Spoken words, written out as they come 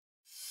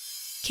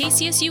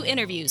KCSU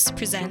Interviews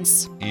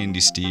presents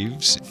Andy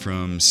Steves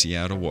from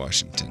Seattle,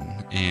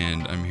 Washington,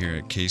 and I'm here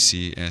at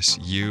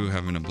KCSU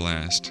having a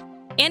blast.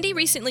 Andy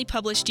recently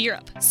published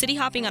Europe, City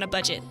Hopping on a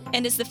Budget,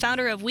 and is the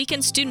founder of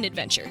Weekend Student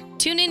Adventure.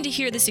 Tune in to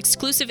hear this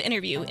exclusive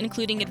interview,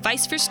 including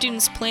advice for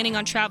students planning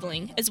on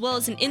traveling, as well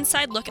as an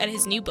inside look at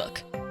his new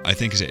book. I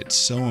think it's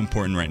so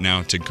important right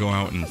now to go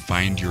out and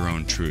find your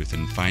own truth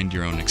and find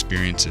your own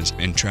experiences,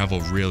 and travel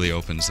really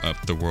opens up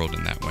the world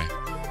in that way.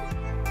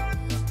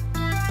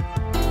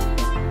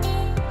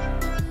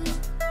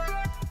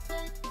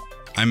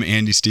 I'm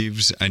Andy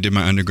Steves. I did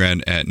my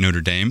undergrad at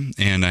Notre Dame,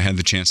 and I had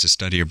the chance to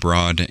study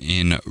abroad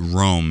in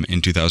Rome in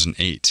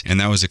 2008, and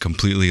that was a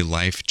completely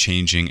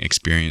life-changing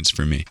experience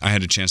for me. I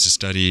had a chance to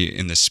study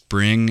in the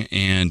spring,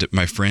 and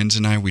my friends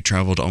and I, we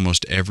traveled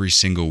almost every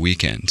single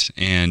weekend,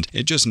 and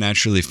it just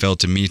naturally fell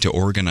to me to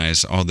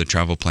organize all the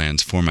travel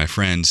plans for my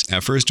friends.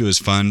 At first it was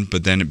fun,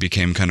 but then it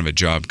became kind of a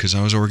job because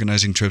I was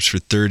organizing trips for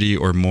 30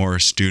 or more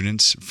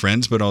students,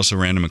 friends, but also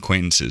random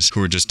acquaintances who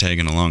were just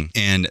tagging along.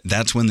 And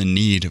that's when the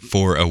need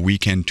for a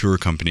weekend tour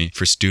company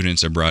for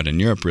students abroad in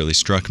Europe really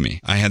struck me.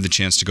 I had the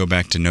chance to go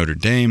back to Notre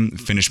Dame,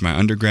 finish my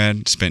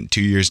undergrad, spent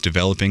 2 years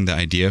developing the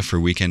idea for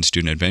Weekend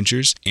Student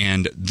Adventures,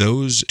 and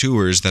those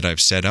tours that I've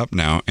set up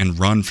now and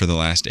run for the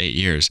last 8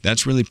 years,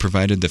 that's really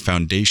provided the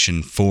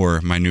foundation for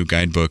my new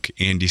guidebook,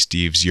 Andy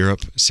Steves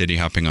Europe, City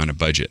Hopping on a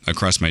Budget.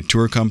 Across my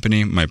tour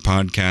company, my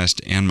podcast,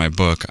 and my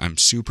book, I'm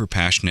super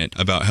passionate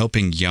about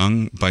helping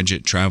young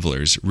budget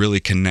travelers really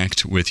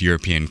connect with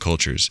European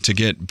cultures. To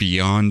get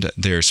beyond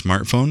their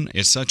smartphone,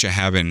 it's such a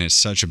habit and it's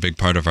such a big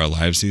part of our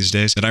lives these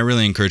days that I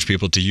really encourage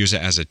people to use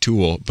it as a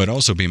tool, but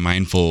also be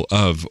mindful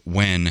of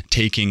when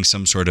taking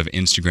some sort of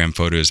Instagram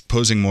photos,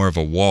 posing more of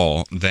a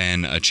wall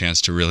than a chance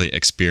to really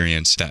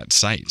experience that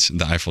site,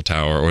 the Eiffel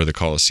Tower or the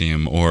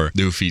Colosseum or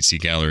the Uffizi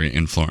Gallery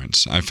in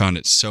Florence. I found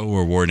it so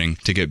rewarding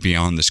to get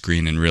beyond the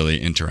screen and really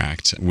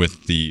interact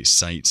with the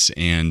sites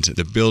and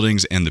the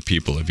buildings and the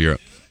people of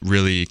Europe.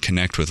 Really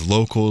connect with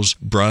locals,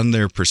 broaden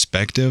their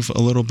perspective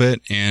a little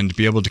bit, and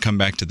be able to come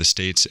back to the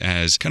States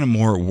as kind of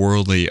more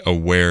worldly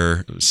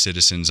aware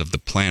citizens of the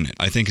planet.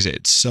 I think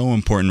it's so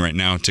important right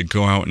now to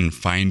go out and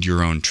find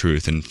your own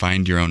truth and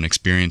find your own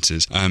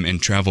experiences,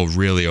 and travel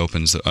really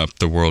opens up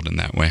the world in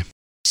that way.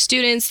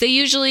 Students, they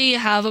usually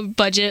have a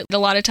budget. A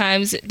lot of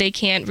times they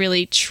can't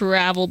really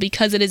travel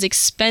because it is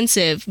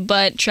expensive,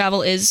 but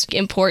travel is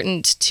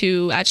important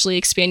to actually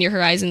expand your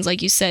horizons,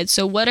 like you said.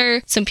 So what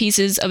are some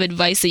pieces of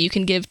advice that you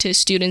can give to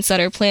students that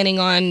are planning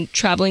on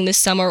traveling this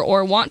summer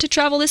or want to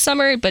travel this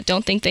summer but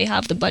don't think they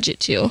have the budget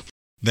to?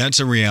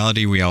 That's a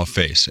reality we all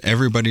face.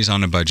 Everybody's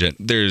on a budget.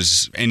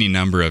 There's any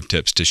number of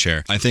tips to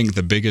share. I think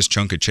the biggest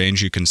chunk of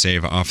change you can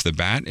save off the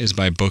bat is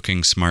by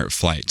booking smart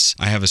flights.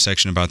 I have a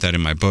section about that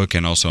in my book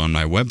and also on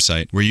my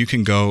website where you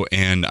can go,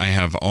 and I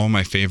have all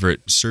my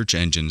favorite search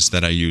engines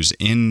that I use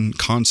in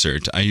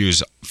concert. I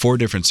use 4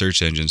 different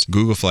search engines: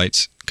 Google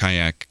Flights,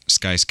 Kayak,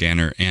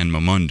 Skyscanner, and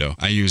Momondo.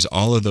 I use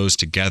all of those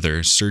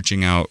together,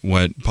 searching out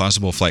what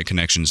possible flight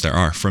connections there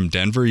are. From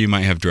Denver, you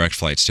might have direct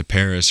flights to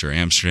Paris or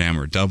Amsterdam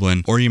or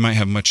Dublin, or you might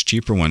have much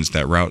cheaper ones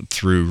that route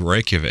through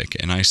Reykjavik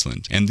in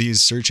Iceland. And these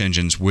search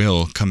engines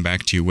will come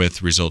back to you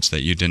with results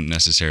that you didn't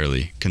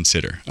necessarily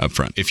consider up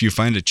front. If you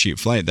find a cheap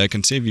flight, that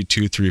can save you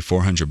 $200,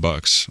 $300,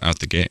 $400 out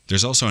the gate.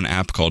 There's also an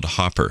app called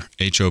Hopper,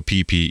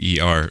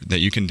 Hopper, that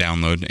you can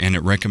download, and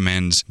it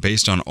recommends,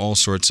 based on all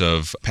sorts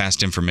of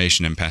past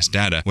information and past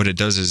data, what it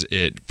does is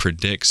it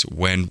predicts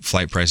when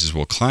flight prices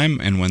will climb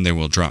and when they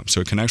will drop.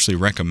 So it can actually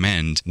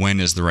recommend when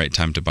is the right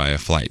time to buy a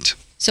flight.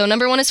 So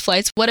number 1 is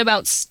flights. What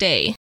about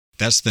stay?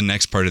 That's the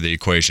next part of the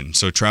equation.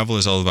 So travel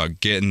is all about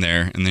getting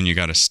there, and then you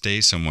got to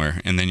stay somewhere,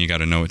 and then you got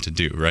to know what to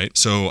do, right?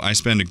 So I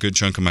spend a good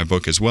chunk of my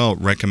book as well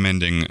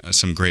recommending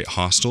some great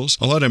hostels.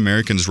 A lot of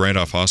Americans write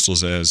off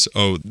hostels as,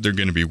 oh, they're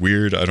going to be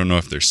weird. I don't know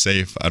if they're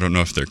safe. I don't know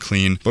if they're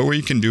clean. But what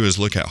you can do is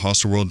look at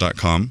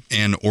hostelworld.com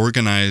and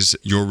organize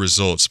your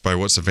results by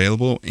what's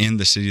available in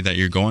the city that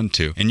you're going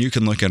to. And you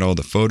can look at all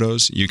the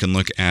photos, you can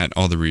look at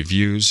all the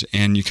reviews,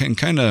 and you can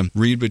kind of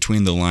read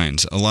between the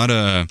lines. A lot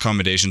of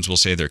accommodations will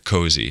say they're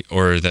cozy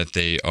or that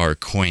they are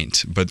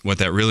quaint, but what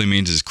that really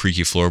means is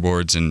creaky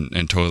floorboards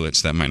and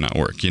toilets that might not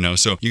work,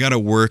 So you got to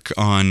work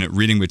on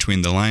reading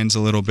between the lines a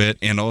little bit,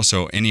 and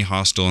also any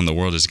hostel in the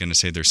world is going to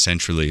say they're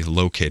centrally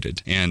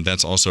located, and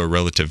that's also a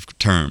relative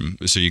term.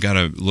 So you got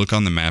to look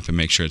on the map and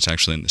make sure it's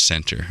actually in the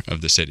center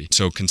of the city.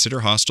 So consider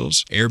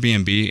hostels.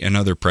 Airbnb and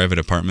other private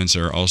apartments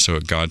are also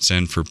a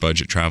godsend for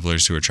budget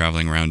travelers who are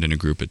traveling around in a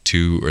group of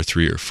 2 or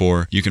 3 or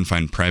 4. You can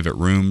find private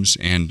rooms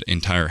and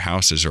entire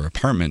houses or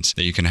apartments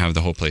that you can have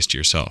the whole place to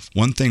yourself.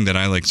 One thing that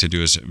I like to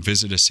do is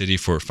visit a city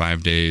for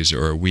 5 days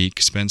or a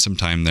week, spend some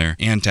time there,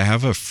 and to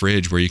have a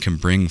fridge where you can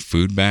bring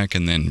food back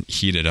and then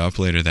heat it up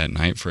later that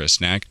night for a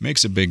snack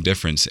makes a big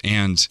difference.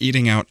 And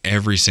eating out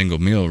every single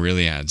meal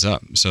really adds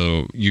up.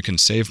 So you can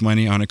save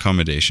money on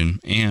accommodation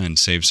and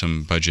save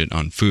some budget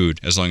on food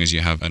as long as you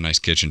have a nice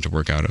kitchen to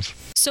work out of.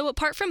 So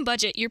apart from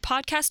budget, your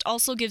podcast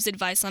also gives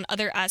advice on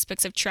other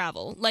aspects of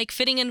travel, like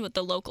fitting in with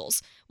the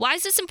locals. Why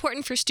is this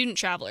important for student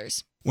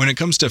travelers? When it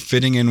comes to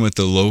fitting in with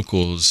the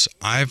locals,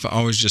 I've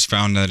always just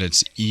found that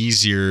it's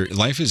easier.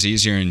 Life is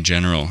easier in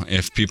general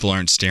if people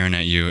aren't staring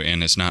at you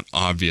and it's not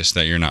obvious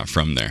that you're not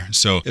from there.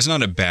 So it's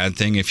not a bad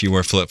thing if you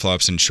wear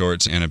flip-flops and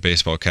shorts and a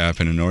baseball cap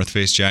and a North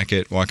Face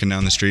jacket walking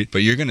down the street,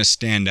 but you're going to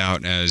stand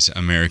out as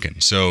American.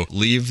 So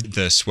leave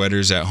the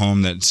sweaters at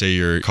home that say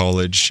your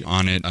college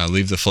on it.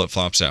 Leave the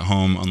flip-flops at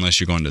home unless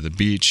you're going to the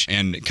beach,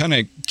 and kind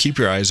of keep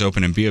your eyes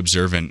open and be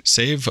observant.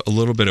 Save a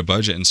little bit of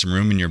budget and some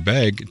room in your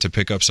bag to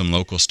pick up some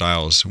local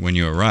styles when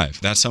you arrive.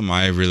 That's something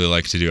I really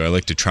like to do. I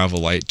like to travel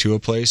light to a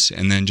place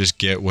and then just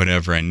get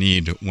whatever I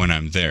need when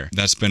I'm there.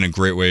 That's been a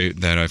great way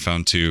that I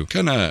found to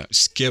kind of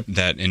skip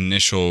that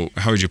initial,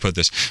 how would you put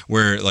this,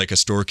 where like a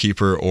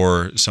storekeeper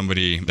or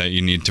somebody that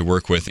you need to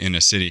work with in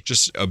a city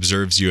just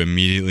observes you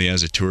immediately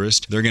as a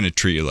tourist. They're going to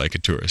treat you like a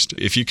tourist.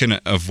 If you can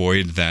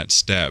avoid that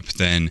step,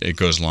 then it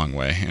goes a long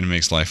way and it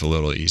makes life a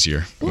little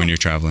easier when you're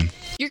traveling.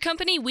 Your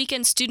company,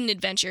 Weekend Student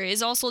Adventure,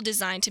 is also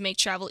designed to make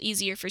travel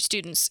easier for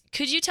students.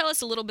 Could you tell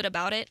us a little bit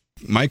about it?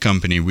 My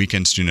company,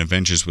 Weekend Student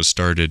Adventures, was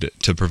started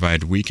to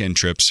provide weekend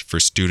trips for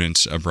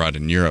students abroad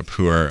in Europe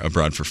who are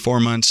abroad for 4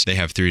 months. They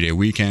have 3-day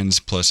weekends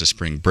plus a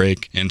spring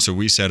break. And so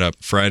we set up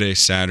Friday,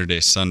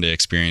 Saturday, Sunday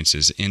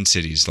experiences in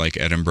cities like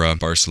Edinburgh,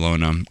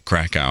 Barcelona,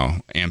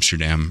 Krakow,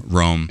 Amsterdam,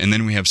 Rome. And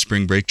then we have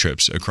spring break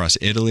trips across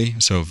Italy.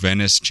 So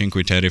Venice,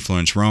 Cinque Terre,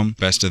 Florence, Rome,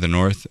 Best of the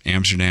North,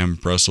 Amsterdam,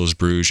 Brussels,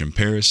 Bruges, and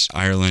Paris,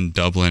 Ireland,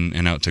 Dublin,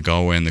 and out to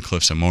Galway and the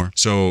Cliffs of Moher.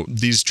 So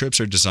these trips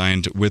are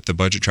designed with the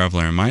budget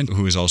traveler in mind,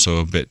 who is also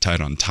a bit tight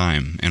on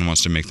time and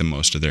wants to make the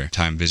most of their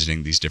time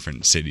visiting these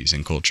different cities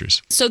and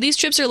cultures. So these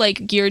trips are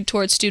like geared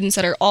towards students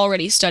that are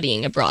already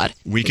studying abroad.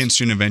 Weekend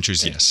Student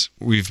Adventures, yes.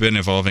 We've been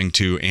evolving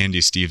to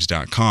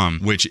andysteves.com,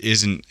 which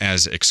isn't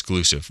as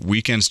exclusive.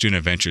 Weekend Student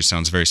Adventures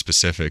sounds very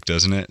specific,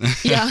 doesn't it?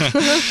 Yeah.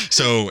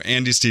 So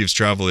Andy Steves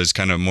Travel is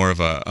kind of more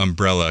of an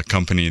umbrella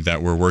company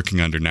that we're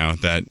working under now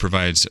that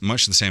provides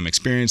much the same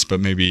experience, but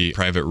maybe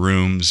private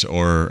rooms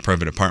or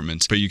private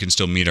apartments, but you can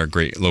still meet our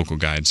great local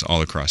guides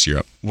all across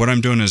Europe. What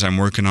I'm doing is I'm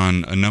working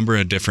on a number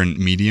of different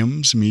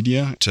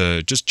media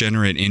to just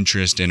generate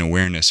interest and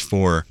awareness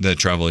for the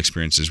travel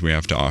experiences we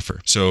have to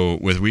offer. So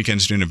with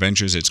Weekend Student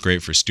Adventures, it's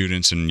great for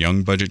students and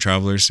young budget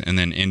travelers. And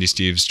then Andy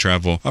Steves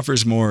Travel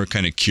offers more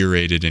kind of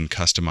curated and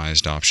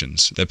customized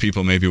options that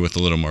people maybe with a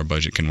little more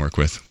budget can work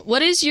with.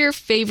 What is your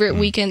favorite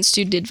Weekend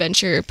Student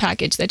Adventure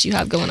package that you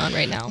have going on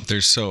right now?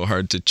 They're so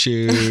hard to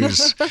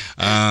choose.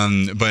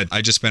 But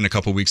I just spent a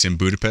couple weeks in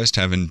Budapest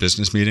having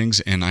business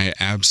meetings, and I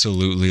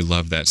absolutely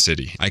love that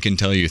city. I can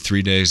tell you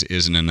 3 days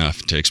isn't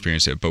enough to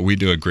experience it, but we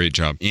do a great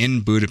job.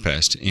 In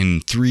Budapest, in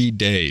 3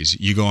 days,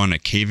 you go on a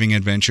caving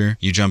adventure,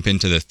 you jump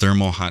into the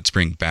thermal hot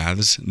spring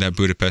baths that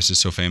Budapest is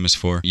so famous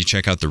for, you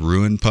check out the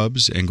ruined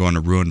pubs and go on a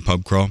ruined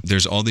pub crawl.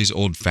 There's all these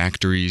old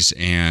factories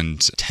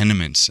and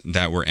tenements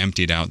that were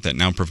emptied out that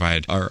now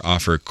provide or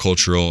offer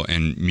cultural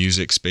and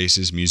music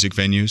spaces, music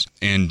venues.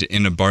 And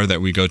in a bar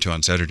that we go to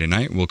on Saturday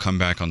night, we'll come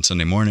back on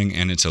Sunday morning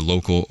and it's a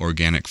local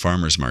organic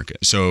farmers market.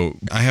 So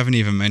I haven't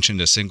even mentioned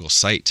a single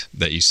site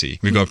that you see.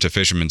 We go up to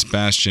Fisherman's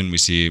Bastion, we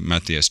see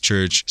Matthias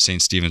Church,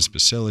 St. Stephen's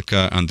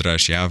Basilica,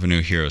 Andrassy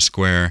Avenue, Hero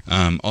Square,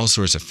 all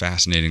sorts of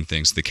fascinating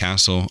things. The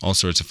castle, all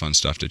sorts of fun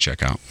stuff to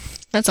check out.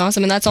 That's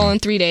awesome. And that's all in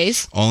 3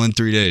 days? All in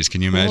 3 days.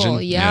 Can you imagine?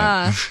 Cool,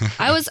 yeah.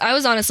 I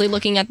was honestly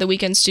looking at the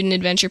Weekend Student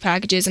Adventure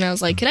packages and I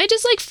was like, could I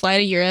just like fly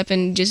to Europe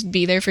and just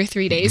be there for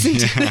 3 days and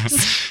do this?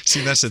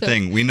 See, that's the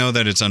thing. We know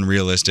that it's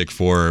unrealistic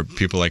for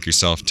people like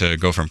yourself to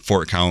go from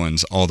Fort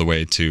Collins all the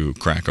way to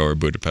Krakow or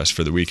Budapest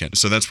for the weekend.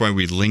 So that's why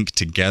we link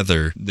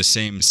together the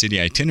same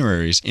city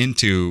itineraries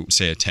into,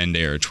 say, a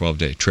 10-day or a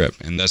 12-day trip.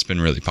 And that's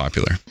been really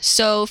popular.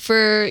 So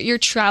for your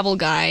travel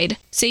guide,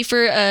 say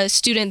for a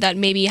student that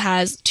maybe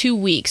has 2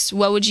 weeks,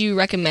 what would you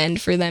recommend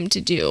for them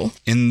to do?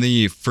 In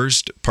the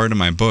first part of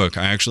my book,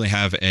 I actually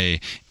have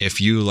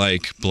if you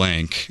like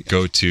blank,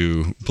 go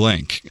to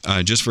blank.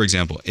 Just for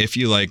example, if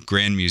you like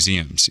grand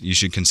museums, you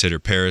should consider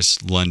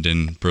Paris,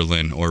 London,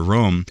 Berlin, or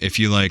Rome. If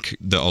you like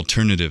the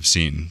alternative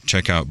scene,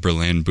 check out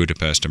Berlin,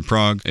 Budapest, and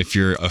Prague. If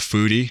you're a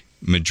foodie,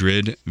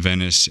 Madrid,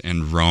 Venice,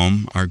 and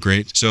Rome are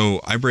great.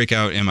 So I break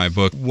out in my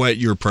book what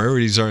your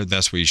priorities are.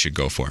 That's what you should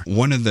go for.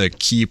 One of the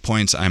key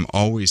points I'm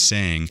always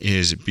saying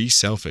is be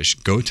selfish.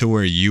 Go to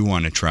where you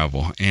want to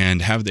travel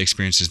and have the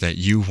experiences that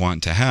you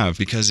want to have,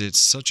 because it's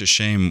such a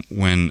shame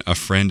when a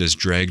friend is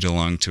dragged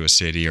along to a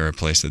city or a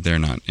place that they're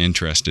not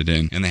interested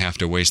in and they have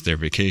to waste their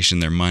vacation,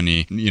 their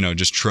money,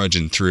 just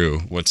trudging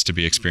through what's to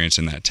be experienced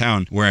in that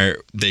town, where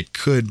they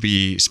could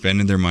be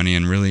spending their money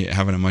and really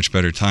having a much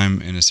better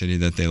time in a city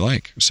that they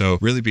like. So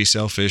really be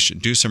selfish,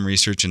 do some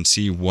research and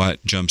see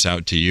what jumps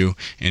out to you,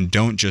 and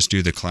don't just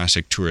do the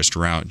classic tourist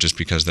route just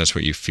because that's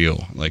what you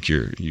feel like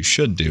you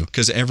should do,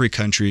 because every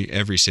country,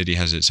 every city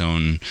has its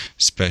own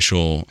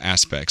special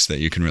aspects that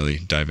you can really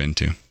dive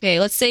into. Okay,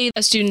 let's say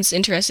a student's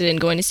interested in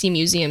going to see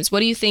museums.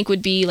 What do you think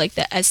would be like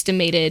the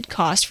estimated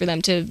cost for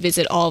them to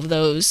visit all of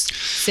those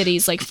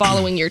cities, like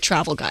following your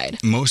travel guide?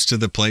 Most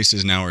of the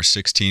places now are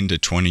 16 to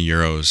 20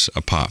 euros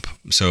a pop.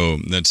 So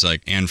that's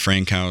like Anne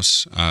Frank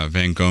House,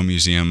 Van Gogh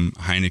Museum,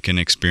 Heineken Heineken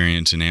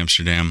experience in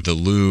Amsterdam, the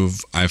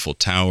Louvre, Eiffel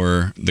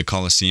Tower, the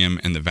Colosseum,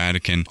 and the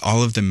Vatican.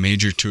 All of the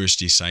major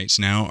touristy sites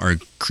now are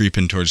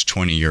creeping towards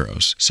 20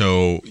 euros.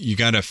 So you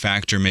got to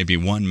factor maybe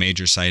one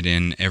major site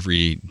in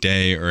every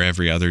day or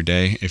every other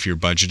day if you're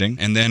budgeting.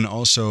 And then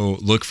also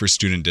look for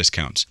student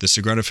discounts. The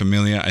Sagrada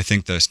Familia, I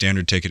think the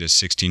standard ticket is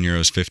 16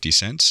 euros 50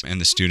 cents, and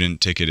the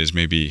student ticket is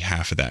maybe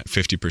half of that,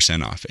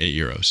 50% off, 8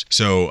 euros.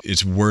 So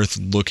it's worth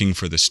looking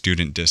for the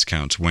student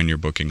discounts when you're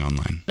booking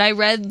online. I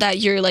read that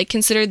you're like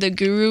considered the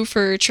guru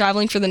for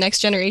traveling for the next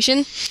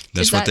generation.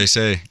 That's what they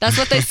say. That's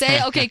what they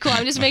say? Okay, cool.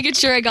 I'm just making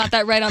sure I got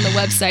that right on the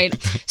website.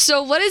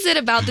 So what is it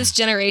about this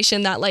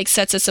generation that like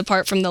sets us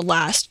apart from the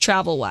last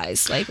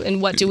travel-wise? Like,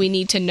 and what do we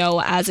need to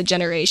know as a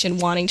generation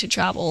wanting to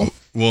travel?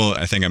 Well,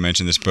 I think I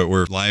mentioned this, but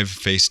we're live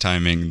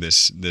FaceTiming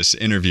this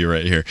interview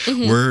right here.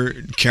 Mm-hmm. We're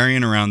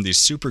carrying around these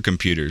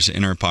supercomputers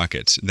in our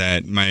pockets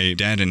that my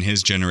dad and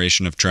his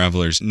generation of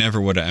travelers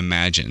never would have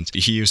imagined.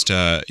 He used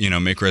to,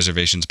 make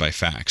reservations by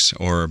fax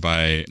or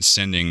by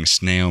sending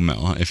snail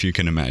mail, if you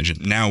can imagine.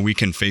 Now we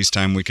can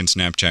FaceTime, we can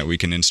Snapchat, we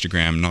can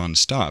Instagram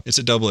nonstop. It's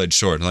a double-edged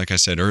sword. Like I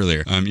said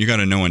earlier, you got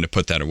to know when to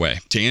put that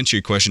away. To answer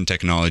your question,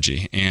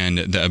 technology and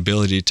the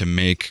ability to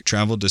make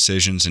travel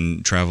decisions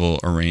and travel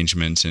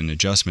arrangements and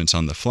adjustments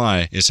on the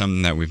fly is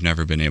something that we've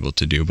never been able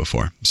to do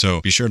before.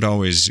 So be sure to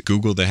always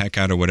Google the heck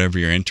out of whatever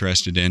you're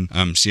interested in.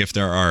 See if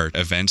there are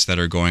events that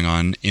are going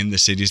on in the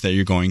cities that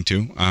you're going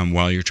to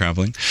while you're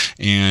traveling,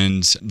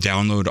 and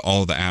download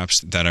all the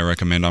apps that I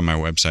recommend on my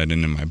website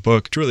and in my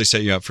book to really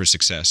set you up for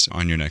success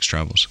on your next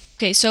travels.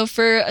 Okay, so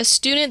for a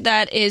student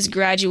that is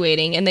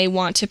graduating and they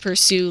want to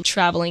pursue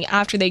traveling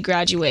after they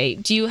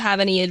graduate, do you have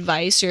any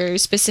advice or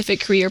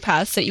specific career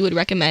paths that you would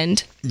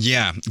recommend?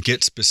 Yeah,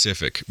 get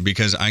specific,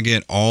 because I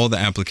get all the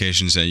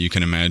applications that you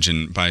can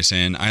imagine by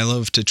saying, I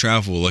love to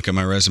travel, look at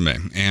my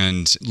resume.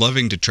 And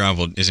loving to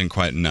travel isn't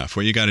quite enough.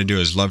 What you got to do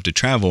is love to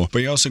travel,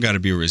 but you also got to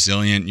be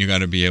resilient. You got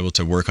to be able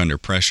to work under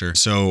pressure.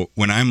 So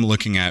when I'm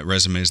looking at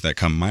resumes that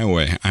come my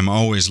way, I'm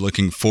always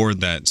looking for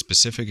that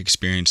specific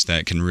experience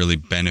that can really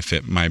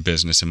benefit my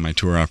business and my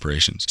tour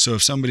operations. So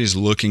if somebody's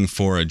looking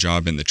for a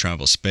job in the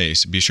travel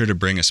space, be sure to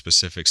bring a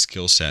specific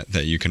skill set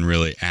that you can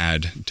really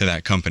add to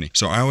that company.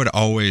 So I would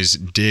always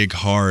dig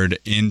hard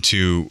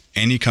into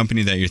any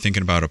company that you're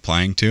thinking about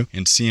applying to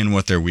and seeing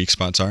what their weak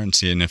spots are and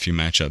seeing if you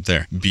match up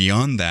there.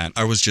 Beyond that,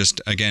 I was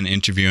just, again,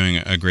 interviewing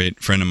a great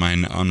friend of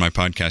mine on my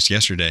podcast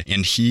yesterday,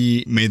 and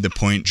he made the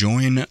point,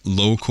 join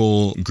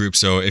local groups.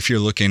 So if you're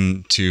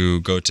looking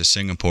to go to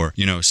Singapore,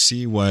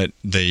 see what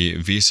the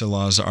visa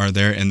laws are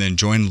there, and then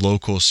join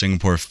local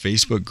Singapore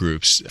Facebook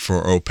groups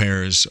for au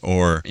pairs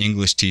or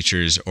English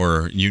teachers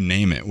or you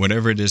name it.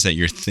 Whatever it is that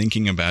you're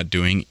thinking about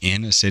doing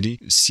in a city,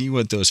 see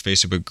what those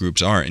Facebook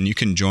groups are, and you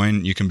can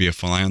join. You can be a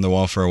fly on the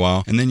wall for a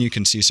while, and then you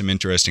can see some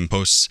interesting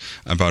posts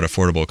about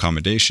affordable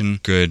accommodation,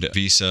 good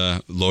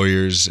visa,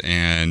 lawyers,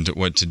 and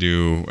what to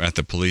do at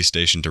the police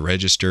station to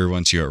register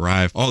once you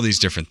arrive. All these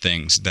different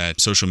things that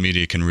social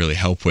media can really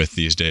help with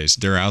these days.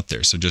 They're out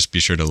there, so just be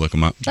sure to look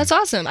them up. That's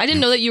awesome. I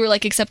didn't know that you were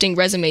like accepting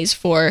resumes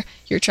for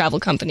your travel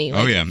company.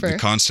 Like,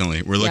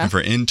 constantly. We're looking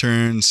for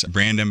interns,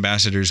 brand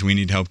ambassadors. We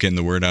need help getting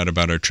the word out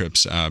about our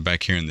trips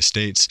back here in the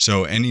States.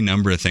 So any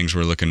number of things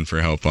we're looking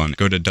for help on.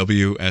 Go to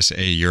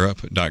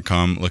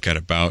wsaeurope.com, look at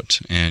about,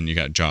 and you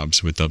got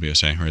jobs with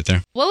WSA right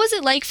there. What was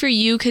it like for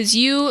you? Because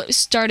you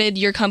started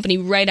your company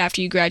right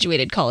after you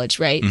graduated college,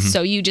 right? Mm-hmm.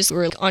 So you just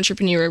were an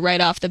entrepreneur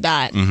right off the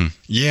bat. Mm-hmm.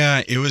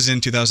 Yeah, it was in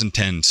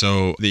 2010.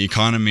 So the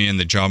economy and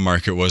the job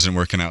market wasn't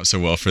working out so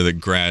well for the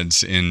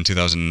grads in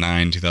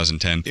 2009,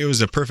 2010. It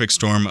was a perfect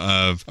storm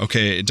of,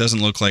 okay, it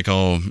doesn't look like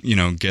I'll,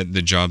 get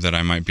the job that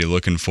I might be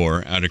looking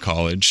for out of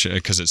college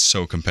because it's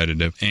so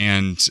competitive.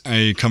 And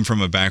I come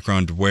from a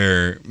background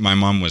where my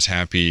mom was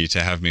happy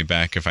to have me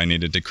back if I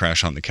needed to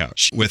crash on the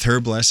couch. With her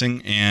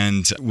blessing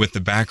and with the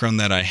background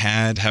that I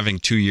had, having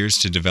 2 years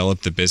to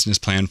develop the business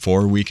plan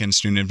for Weekend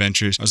Student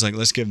Adventures, I was like,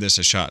 let's give this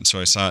a shot.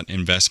 So I sought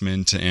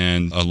investment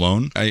and a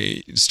loan.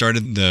 I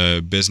started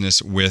the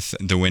business with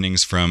the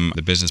winnings from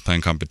the business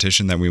plan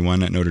competition that we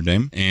won at Notre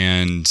Dame.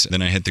 And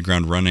then I hit the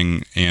ground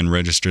running and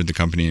registered the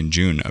company in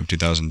June of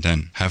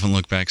 2010. Haven't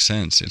looked back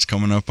since. It's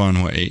coming up on,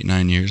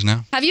 8-9 years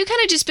now? Have you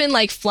kind of just been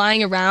like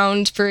flying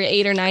around for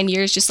 8 or 9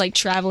 years, just like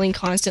traveling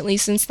constantly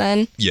since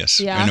then? Yes.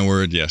 Yeah. In a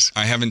word, yes.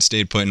 I haven't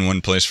stayed put in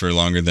one place for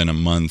longer than a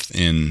month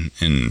in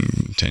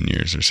 10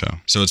 years or so.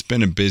 So it's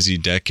been a busy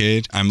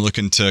decade. I'm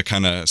looking to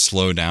kind of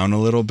slow down a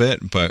little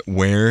bit, but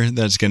where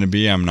that's going to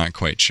be, I'm not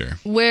quite sure.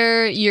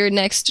 Where your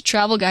next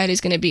travel guide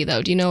is going to be,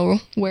 though? Do you know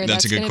where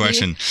that's going to be? That's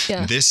a good question.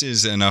 Yeah. This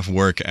is enough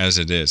work as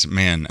it is.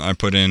 Man, I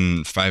put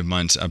in 5 5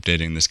 months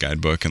updating this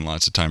guidebook and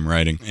lots of time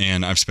writing.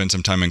 And I've spent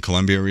some time in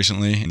Colombia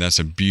recently. That's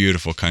a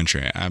beautiful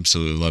country. I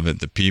absolutely love it.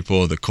 The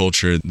people, the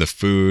culture, the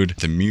food,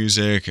 the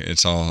music,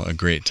 it's all a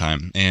great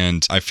time.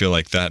 And I feel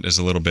like that is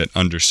a little bit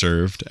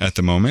underserved at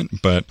the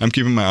moment, but I'm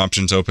keeping my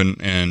options open,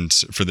 and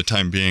for the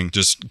time being,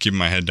 just keeping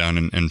my head down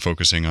and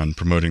focusing on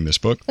promoting this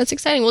book. That's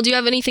exciting. Well, do you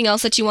have anything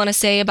else that you want to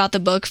say about the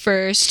book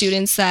for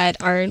students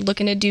that are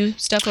looking to do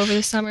stuff over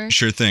the summer?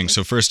 Sure thing.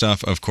 So first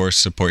off, of course,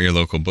 support your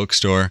local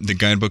bookstore. The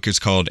guidebook is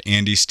called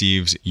Andy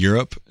Steve's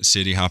Europe,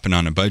 City Hopping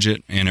on a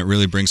Budget, and it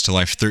really brings to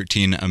life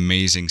 13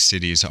 amazing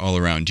cities all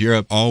around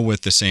Europe, all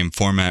with the same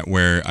format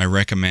where I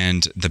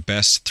recommend the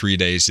best 3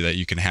 days that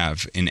you can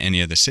have in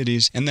any of the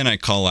cities, and then I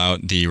call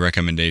out the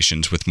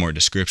recommendations with more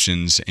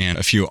descriptions and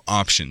a few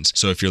options.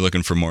 So if you're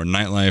looking for more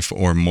nightlife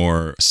or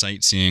more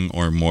sightseeing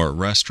or more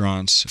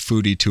restaurants,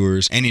 foodie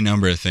tours, any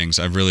number of things,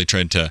 I've really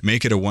tried to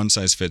make it a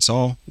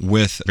one-size-fits-all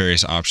with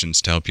various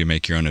options to help you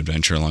make your own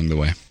adventure along the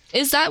way.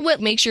 Is that what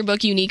makes your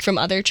book unique from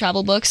other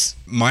travel books?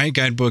 My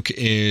guidebook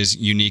is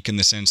unique in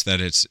the sense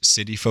that it's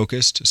city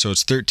focused. So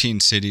it's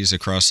 13 cities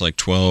across like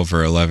 12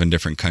 or 11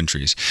 different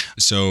countries.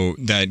 So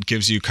that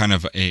gives you kind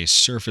of a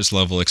surface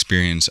level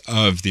experience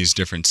of these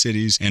different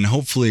cities. And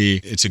hopefully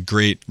it's a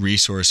great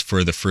resource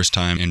for the first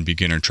time and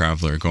beginner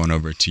traveler going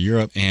over to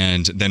Europe.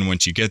 And then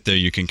once you get there,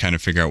 you can kind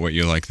of figure out what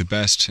you like the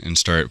best and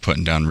start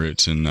putting down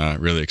roots and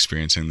really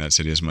experiencing that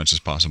city as much as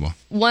possible.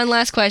 One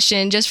last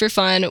question, just for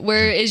fun.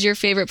 Where is your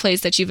favorite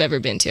place that you've ever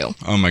been to?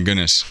 Oh my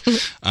goodness.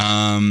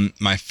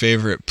 My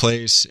favorite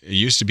place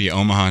used to be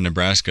Omaha,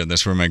 Nebraska.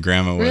 That's where my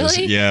grandma was.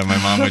 Really? Yeah, my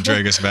mom would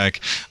drag us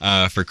back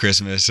for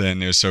Christmas,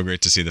 and it was so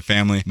great to see the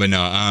family. But no,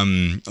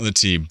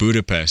 let's see,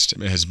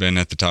 Budapest has been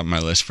at the top of my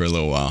list for a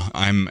little while.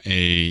 I'm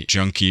a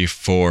junkie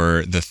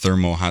for the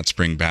thermal hot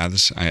spring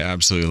baths. I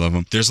absolutely love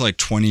them. There's like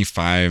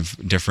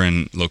 25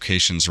 different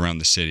locations around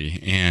the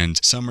city, and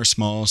some are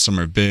small, some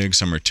are big,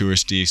 some are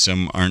touristy,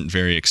 some aren't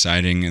very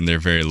exciting, and they're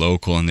very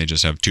local, and they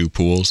just have 2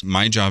 pools.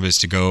 My job is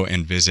to go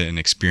and visit and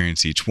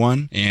experience each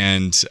one, and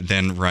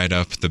then write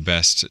up the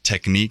best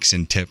techniques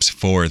and tips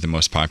for the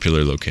most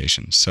popular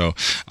locations. So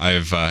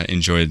I've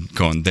enjoyed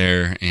going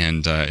there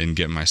and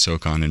getting my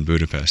soak on in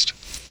Budapest.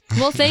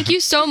 Well, thank you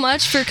so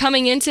much for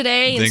coming in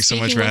today and Thanks so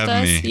much speaking for with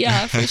having us. me.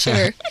 Yeah, for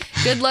sure.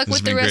 Good luck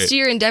with the rest of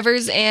your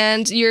endeavors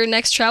and your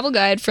next travel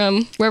guide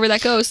from wherever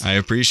that goes. I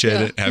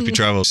appreciate it. Happy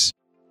travels.